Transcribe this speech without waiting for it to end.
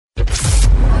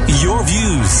Your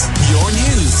views, your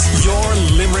news, your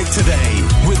Limerick Today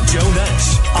with Joe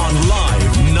Nash on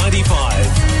Live 95.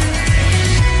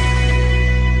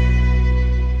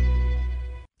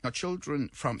 Now, children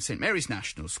from St Mary's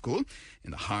National School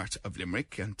in the heart of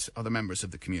Limerick and other members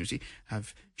of the community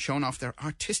have shown off their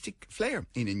artistic flair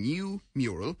in a new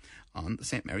mural on the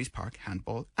St Mary's Park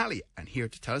Handball Alley. And here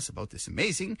to tell us about this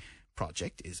amazing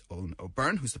project is Owen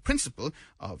O'Byrne, who's the principal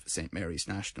of St Mary's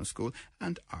National School,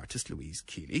 and artist Louise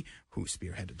Keeley, who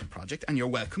spearheaded the project. And you're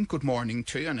welcome. Good morning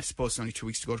to you. And I suppose it's only 2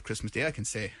 weeks to go to Christmas Day. I can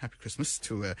say Happy Christmas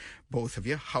to both of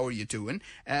you. How are you doing?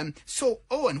 So,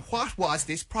 Owen, what was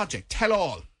this project? Tell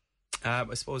all. I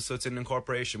suppose so. It's in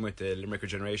incorporation with the Limerick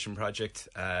Regeneration Project,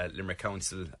 Limerick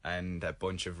Council, and a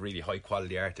bunch of really high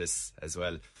quality artists as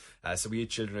well. So we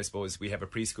had children, I suppose. We have a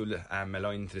preschool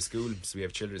aligned to the school, so we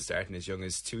have children starting as young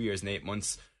as 2 years and 8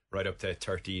 months, right up to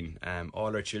 13.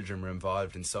 All our children were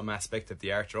involved in some aspect of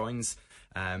the art drawings,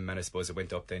 and I suppose it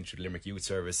went up then through the Limerick Youth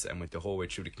Service and went the whole way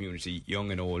through the community,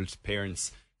 young and old,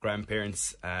 parents,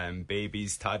 grandparents,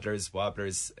 babies, toddlers,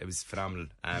 wobblers. It was phenomenal,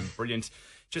 brilliant.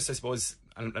 Just, I suppose,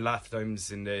 a lot of times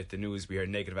in the news we hear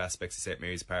negative aspects of St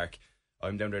Mary's Park.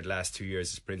 I'm down there the last 2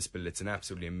 years as principal. It's an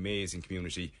absolutely amazing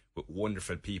community with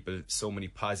wonderful people, so many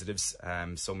positives,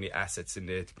 so many assets in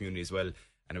the community as well.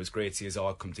 And it was great to see us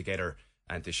all come together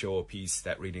and to show a piece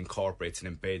that really incorporates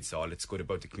and embeds all that's good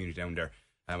about the community down there.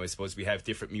 I suppose we have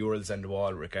different murals on the wall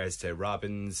in regards to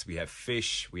robins, we have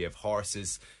fish, we have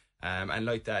horses. And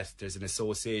like that, there's an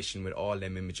association with all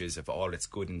them images of all that's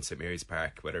good in St Mary's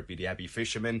Park, whether it be the Abbey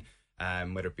fishermen,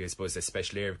 whether it be, I suppose, a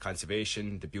special area of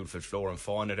conservation, the beautiful flora and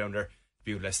fauna down there,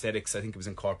 beautiful aesthetics. I think it was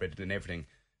incorporated in everything.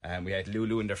 We had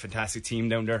Lulu and their fantastic team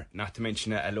down there, not to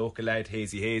mention a local lad,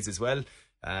 Hazy Hayes, as well.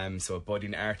 So a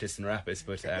budding artist and rapist,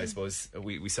 but I suppose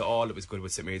we saw all that was good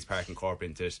with St Mary's Park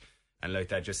incorporated into it. And like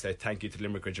that, just thank you to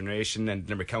Limerick Regeneration and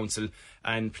Limerick Council,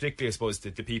 and particularly, I suppose,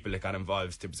 the people that got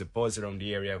involved. There was a buzz around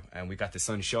the area, and we got the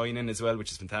sun shining as well,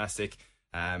 which is fantastic.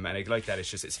 And I like that.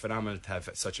 It's phenomenal to have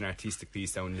such an artistic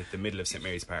piece down in the middle of St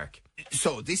Mary's Park.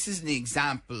 So this is an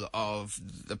example of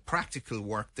the practical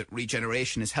work that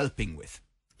regeneration is helping with.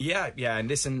 Yeah, and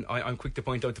listen, I'm quick to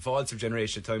point out the faults of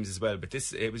generation at times as well, but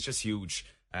it was just huge.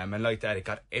 And like that, it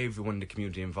got everyone in the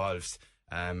community involved.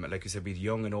 Like you said, we had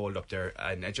young and old up there,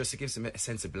 and it just gives them a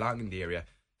sense of belonging in the area.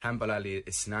 Handball Alley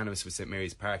is synonymous with St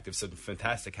Mary's Park. They've some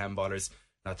fantastic handballers,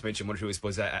 not to mention one who I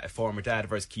suppose a former dad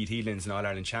of ours, Keith Heelan's an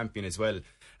All-Ireland champion as well.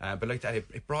 But like that,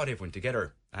 it brought everyone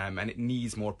together, and it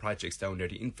needs more projects down there.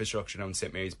 The infrastructure down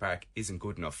St Mary's Park isn't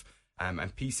good enough, and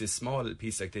small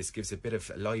pieces like this gives a bit of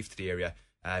life to the area,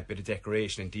 a bit of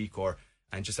decoration and decor.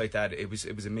 And just like that, it was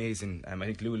amazing. I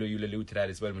think Lulu, you'll allude to that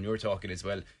as well when you were talking as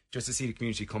well. Just to see the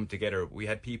community come together. We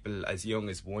had people as young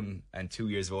as 1 and 2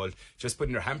 years old just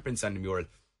putting their handprints on the mural.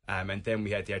 And then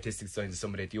we had the artistic signs of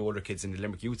some of the older kids in the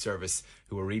Limerick Youth Service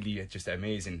who were really just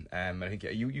amazing. I think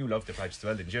you loved the project as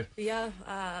well, didn't you? Yeah,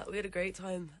 we had a great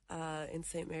time in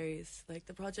St Mary's. Like,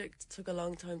 the project took a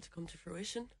long time to come to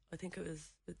fruition. I think it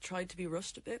tried to be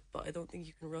rushed a bit, but I don't think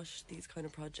you can rush these kind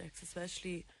of projects,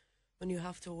 especially when you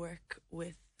have to work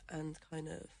with and kind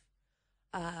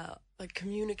of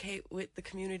communicate with the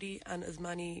community and as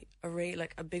many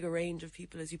a bigger range of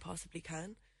people as you possibly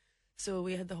can. So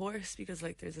we had the horse because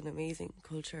there's an amazing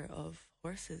culture of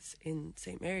horses in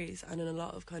St Mary's and in a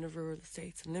lot of kind of rural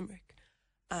estates in Limerick,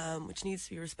 which needs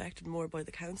to be respected more by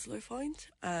the council, I find.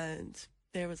 And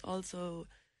there was also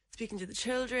speaking to the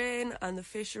children and the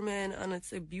fishermen, and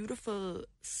it's a beautiful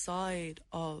side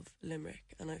of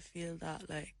Limerick, and I feel that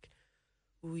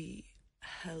we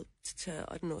helped to,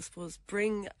 I don't know, I suppose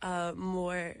bring a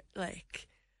more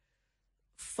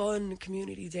fun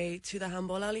community day to the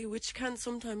Handball Alley, which can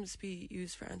sometimes be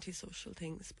used for antisocial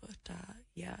things, but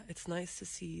it's nice to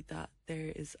see that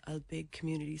there is a big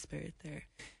community spirit there.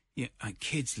 Yeah, and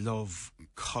kids love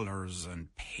colours and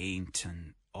paint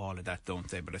and all of that, don't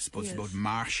they? But I suppose about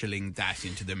marshalling that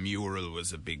into the mural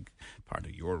was a big part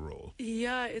of your role.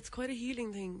 Yeah, it's quite a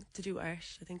healing thing to do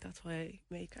art. I think that's why I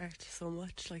make art so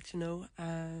much,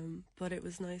 but it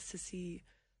was nice to see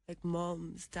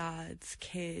mums, dads,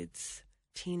 kids,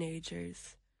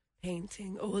 teenagers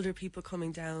painting, older people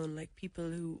coming down,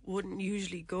 people who wouldn't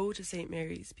usually go to St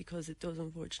Mary's because it does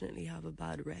unfortunately have a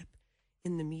bad rep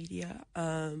in the media.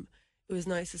 It was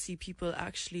nice to see people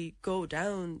actually go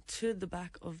down to the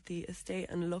back of the estate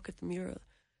and look at the mural,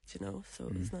 so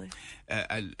it was nice.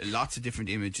 Lots of different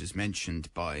images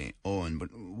mentioned by Owen,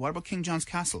 but what about King John's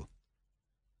Castle?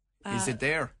 Is it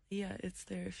there? Yeah, it's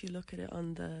there. If you look at it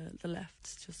on the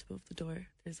left, just above the door,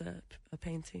 there's a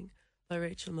painting by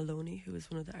Rachel Maloney, who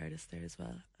was one of the artists there as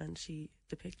well, and she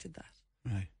depicted that.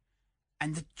 Right.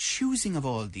 And the choosing of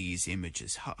all these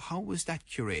images, how was that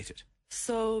curated?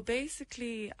 So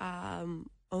basically,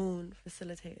 Owen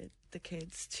facilitated the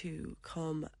kids to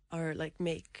come or like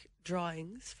make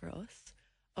drawings for us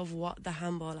of what the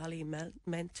handball alley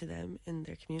meant to them in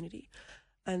their community.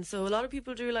 And so a lot of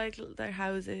people do like their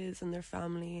houses and their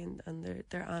family and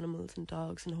their animals and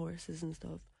dogs and horses and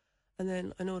stuff. And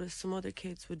then I noticed some other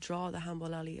kids would draw the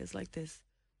handball alley as like this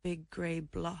big grey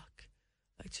block.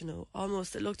 Like, you know,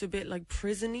 almost it looked a bit like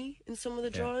prison-y in some of the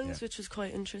drawings, which was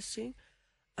quite interesting.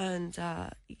 And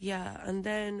and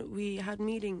then we had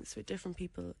meetings with different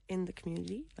people in the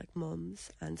community, like mums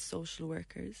and social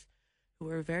workers, who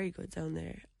were very good down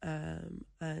there.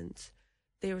 And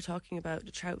they were talking about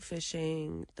the trout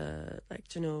fishing, the like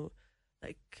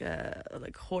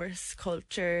horse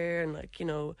culture, and like, you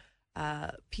know,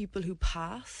 people who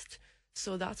passed.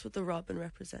 So that's what the robin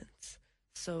represents.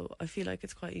 So I feel like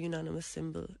it's quite a unanimous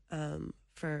symbol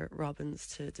for robins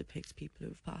to depict people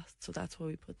who've passed. So that's why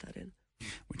we put that in.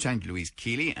 We're chatting to Louise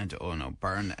Keeley and Owen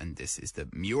O'Byrne, and this is the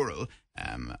mural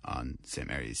on St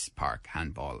Mary's Park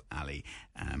Handball Alley.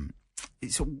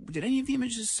 So did any of the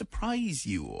images surprise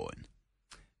you, Owen?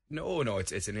 No,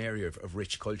 it's an area of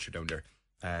rich culture down there.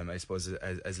 I suppose,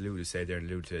 as Lou said there and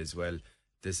Lou to as well,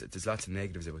 there's lots of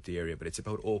negatives about the area, but it's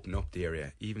about opening up the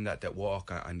area. Even that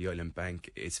walk on the Island Bank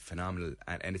is phenomenal,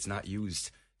 and it's not used.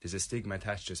 There's a stigma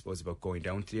attached, I suppose, about going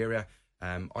down to the area.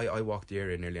 I walk the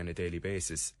area nearly on a daily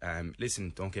basis.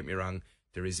 Listen, don't get me wrong,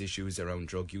 there is issues around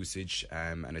drug usage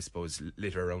and I suppose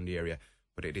litter around the area,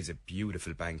 but it is a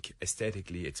beautiful bank.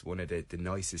 Aesthetically, it's one of the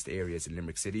nicest areas in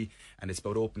Limerick City, and it's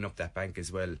about opening up that bank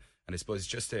as well. And I suppose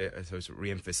just to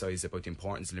re-emphasise about the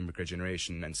importance of Limerick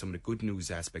Regeneration and some of the good news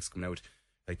aspects coming out.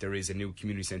 Like, there is a new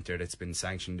community centre that's been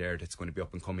sanctioned there that's going to be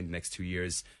up and coming in the next 2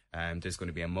 years. There's going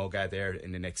to be a MUGA there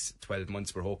in the next 12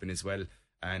 months, we're hoping as well.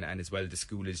 And as well, the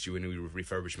school is due a new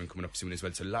refurbishment coming up soon as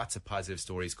well. So lots of positive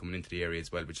stories coming into the area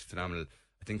as well, which is phenomenal.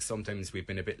 I think sometimes we've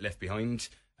been a bit left behind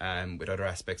with other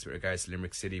aspects with regards to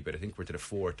Limerick City, but I think we're to the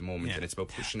fore at the moment, and it's about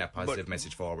pushing that positive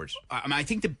message forward. I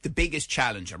think the biggest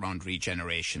challenge around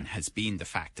regeneration has been the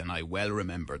fact, and I well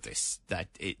remember this, that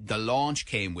the launch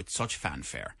came with such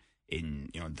fanfare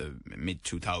in the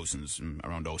mid-2000s,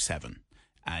 around 07,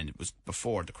 and it was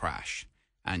before the crash.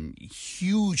 And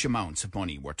huge amounts of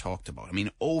money were talked about. I mean,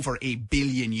 over €1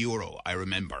 billion, I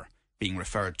remember, being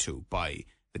referred to by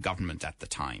the government at the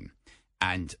time.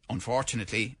 And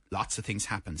unfortunately, lots of things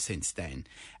happened since then.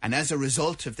 And as a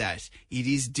result of that, it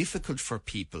is difficult for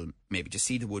people maybe to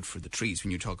see the wood for the trees when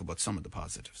you talk about some of the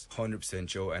positives. 100%,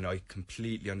 Joe, and I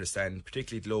completely understand,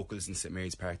 particularly the locals in St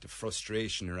Mary's Park, the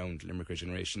frustration around Limerick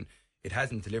Regeneration. It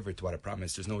hasn't delivered to what it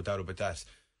promised, there's no doubt about that.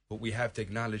 But we have to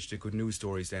acknowledge the good news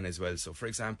stories then as well. So, for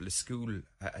example, the school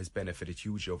has benefited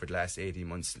hugely over the last 18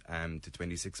 months to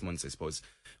 26 months, I suppose.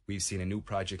 We've seen a new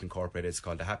project incorporated. It's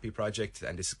called the Happy Project,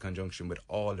 and this is in conjunction with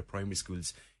all the primary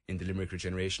schools in the Limerick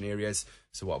Regeneration areas.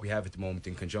 So what we have at the moment,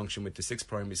 in conjunction with the 6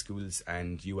 primary schools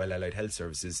and UL Allied Health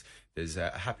Services, there's a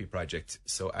Happy Project.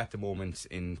 So at the moment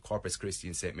in Corpus Christi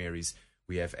and St Mary's,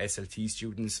 we have SLT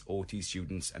students, OT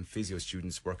students and physio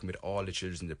students working with all the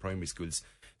children in the primary schools.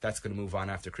 That's going to move on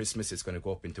after Christmas. It's going to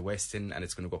go up into Weston and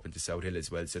it's going to go up into South Hill as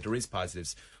well. So there is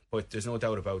positives, but there's no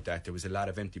doubt about that. There was a lot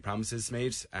of empty promises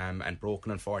made and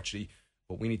broken, unfortunately.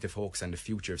 But we need to focus on the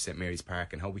future of St Mary's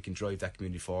Park and how we can drive that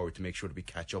community forward to make sure that we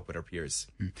catch up with our peers.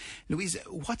 Louise,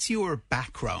 what's your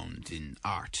background in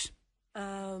art?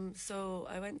 So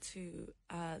I went to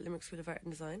Limerick School of Art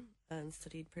and Design and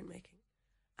studied printmaking.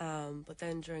 But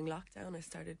then during lockdown, I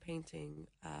started painting.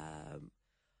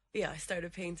 I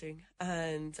started painting,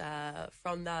 and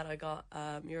from that I got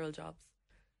mural jobs.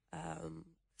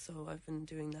 So I've been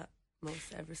doing that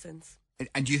most ever since.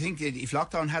 And do you think that if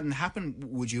lockdown hadn't happened,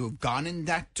 would you have gone in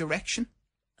that direction?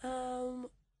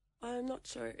 I'm not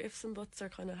sure. Ifs and buts are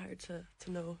kind of hard to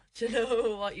know. To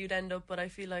know what you'd end up, but I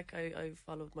feel like I've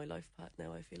followed my life path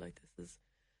now. I feel like this is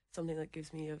something that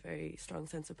gives me a very strong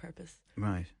sense of purpose.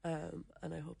 Right.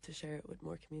 And I hope to share it with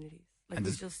more communities. Like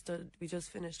we just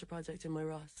finished a project in my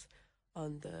Ross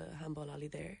on the handball alley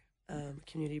there,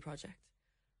 community project,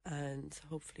 and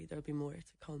hopefully there'll be more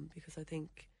to come, because I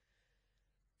think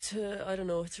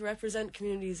to represent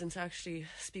communities and to actually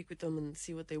speak with them and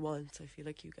see what they want, I feel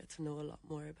like you get to know a lot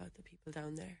more about the people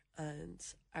down there, and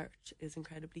art is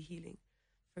incredibly healing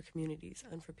for communities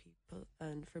and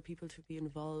for people to be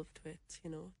involved with,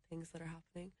 things that are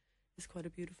happening is quite a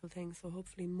beautiful thing. So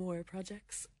hopefully more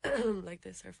projects like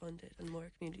this are funded and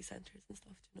more community centres and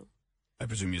stuff, I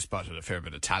presume you spotted a fair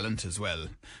bit of talent as well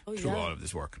through all of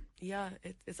this work. Yeah,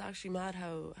 it's actually mad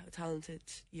how talented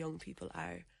young people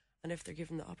are, and if they're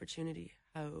given the opportunity,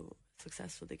 how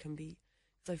successful they can be.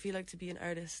 Because I feel like to be an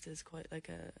artist is quite like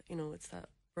a, you know, it's that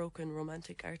broken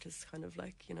romantic artist kind of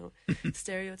like, you know,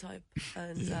 stereotype.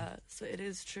 And so it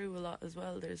is true a lot as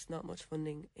well. There's not much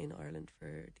funding in Ireland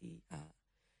for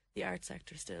the art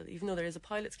sector still, even though there is a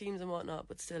pilot schemes and whatnot,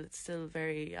 but still it's still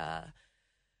very,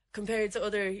 compared to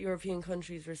other European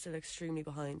countries, we're still extremely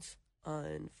behind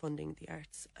on funding the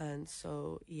arts. And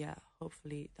so, yeah,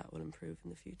 hopefully that will improve in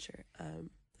the future,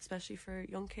 especially for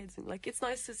young kids. And like, it's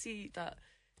nice to see that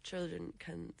children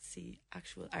can see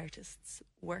actual artists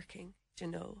working, you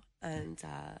know, and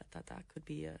that could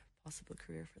be a possible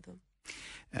career for them.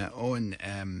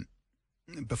 Owen,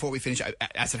 before we finish,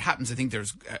 as it happens, I think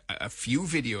there's a few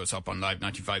videos up on Live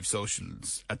 95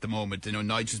 socials at the moment. I know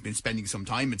Nigel's been spending some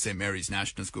time at St Mary's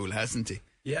National School, hasn't he?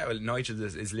 Yeah, well, Nigel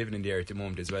is living in the area at the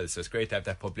moment as well, so it's great to have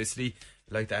that publicity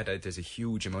like that. There's a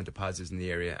huge amount of positives in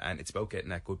the area, and it's about getting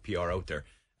that good PR out there.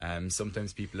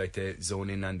 Sometimes people like to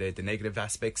zone in on the negative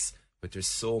aspects, but there's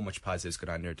so much positives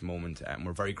going on there at the moment, and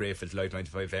we're very grateful to Live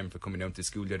 95M for coming down to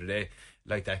school the other day,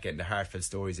 like that, getting the heartfelt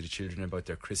stories of the children about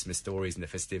their Christmas stories and the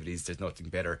festivities. There's nothing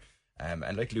better.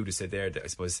 And like Luda said there, that I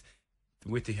suppose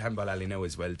with the Handball Alley now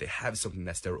as well, they have something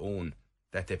that's their own,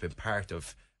 that they've been part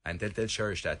of, and they'll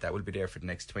cherish that. That will be there for the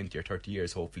next 20 or 30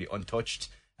 years, hopefully, untouched,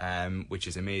 which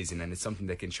is amazing, and it's something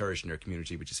they can cherish in their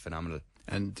community, which is phenomenal.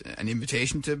 And an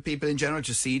invitation to people in general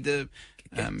to see the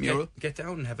mural? Get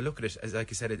down and have a look at it. As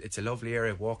like I said, it's a lovely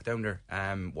area. Walk down there,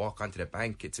 walk onto the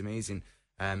bank. It's amazing,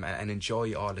 and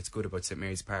enjoy all that's good about St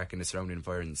Mary's Park and the surrounding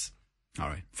environs. All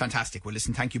right, fantastic. Well,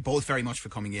 listen, thank you both very much for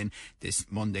coming in this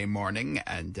Monday morning,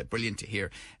 and brilliant to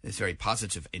hear this very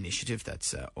positive initiative.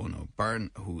 That's Ono Byrne,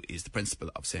 who is the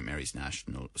principal of St Mary's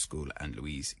National School, and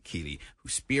Louise Keeley, who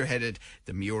spearheaded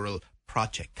the mural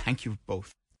project. Thank you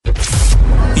both.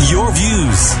 Your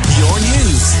views, your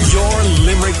news, your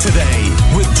Limerick Today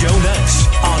with Joe Nash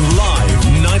on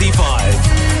Live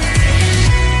 95.